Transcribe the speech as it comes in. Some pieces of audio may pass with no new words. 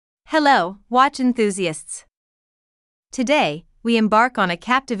Hello, watch enthusiasts. Today, we embark on a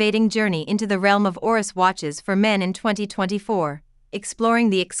captivating journey into the realm of Oris watches for men in 2024, exploring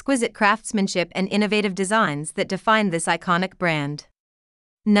the exquisite craftsmanship and innovative designs that define this iconic brand.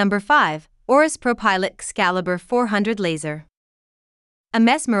 Number 5. Oris ProPilot Calibre 400 Laser. A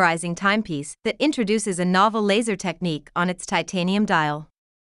mesmerizing timepiece that introduces a novel laser technique on its titanium dial.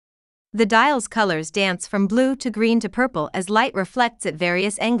 The dial's colors dance from blue to green to purple as light reflects at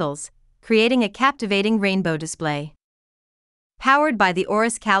various angles, creating a captivating rainbow display. Powered by the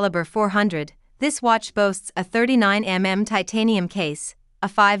Oris Calibre 400, this watch boasts a 39mm titanium case, a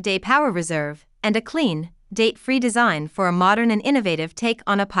 5-day power reserve, and a clean, date-free design for a modern and innovative take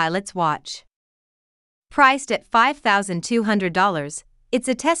on a pilot's watch. Priced at $5,200, it's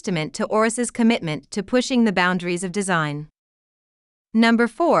a testament to Oris's commitment to pushing the boundaries of design. Number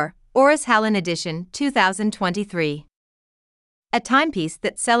 4. Oris Hölstein Edition 2023. A timepiece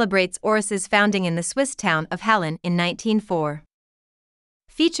that celebrates Oris's founding in the Swiss town of Hölstein in 1904.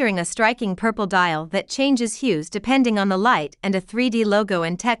 Featuring a striking purple dial that changes hues depending on the light and a 3D logo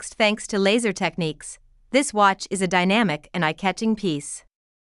and text thanks to laser techniques, this watch is a dynamic and eye-catching piece.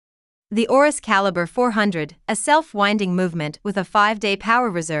 The Oris Calibre 400, a self-winding movement with a 5-day power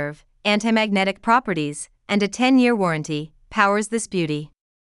reserve, anti-magnetic properties, and a 10-year warranty, powers this beauty.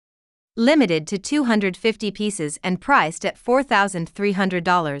 Limited to 250 pieces and priced at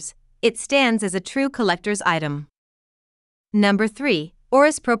 $4,300, it stands as a true collector's item. Number 3.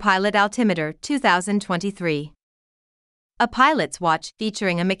 Oris ProPilot Altimeter 2023. A pilot's watch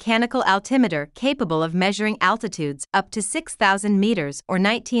featuring a mechanical altimeter capable of measuring altitudes up to 6,000 meters or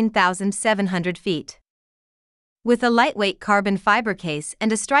 19,700 feet. With a lightweight carbon fiber case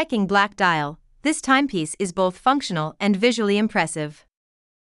and a striking black dial, this timepiece is both functional and visually impressive.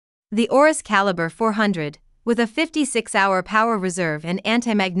 The Oris Calibre 400, with a 56-hour power reserve and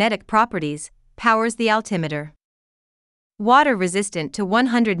anti-magnetic properties, powers the altimeter. Water-resistant to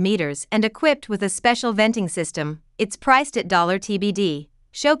 100 meters and equipped with a special venting system, it's priced at $TBD,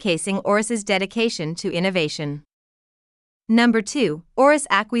 showcasing Oris's dedication to innovation. Number 2. Oris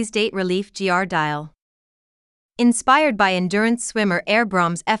Aquis Date Relief GR Dial. Inspired by endurance swimmer Air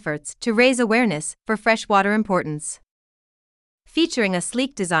Brom's efforts to raise awareness for freshwater importance. Featuring a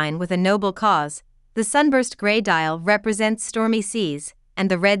sleek design with a noble cause, the sunburst gray dial represents stormy seas, and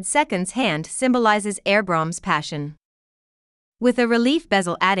the red seconds hand symbolizes Air Brom's passion. With a relief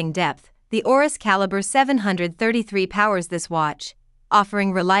bezel adding depth, the Oris Calibre 733 powers this watch,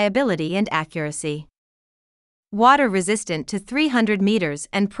 offering reliability and accuracy. Water-resistant to 300 meters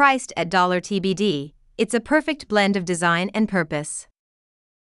and priced at $TBD, it's a perfect blend of design and purpose.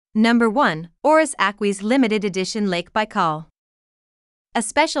 Number 1. Oris Aquis Limited Edition Lake Baikal. A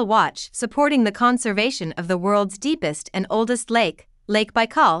special watch supporting the conservation of the world's deepest and oldest lake, Lake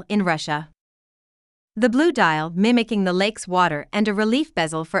Baikal in Russia. The blue dial mimicking the lake's water and a relief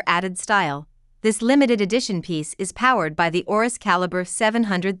bezel for added style, this limited edition piece is powered by the Oris Calibre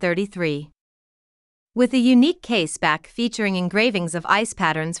 733. With a unique case back featuring engravings of ice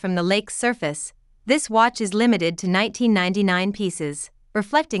patterns from the lake's surface, this watch is limited to 1999 pieces,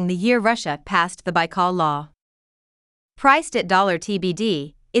 reflecting the year Russia passed the Baikal Law. Priced at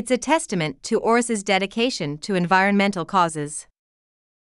 $TBD, it's a testament to Oris's dedication to environmental causes.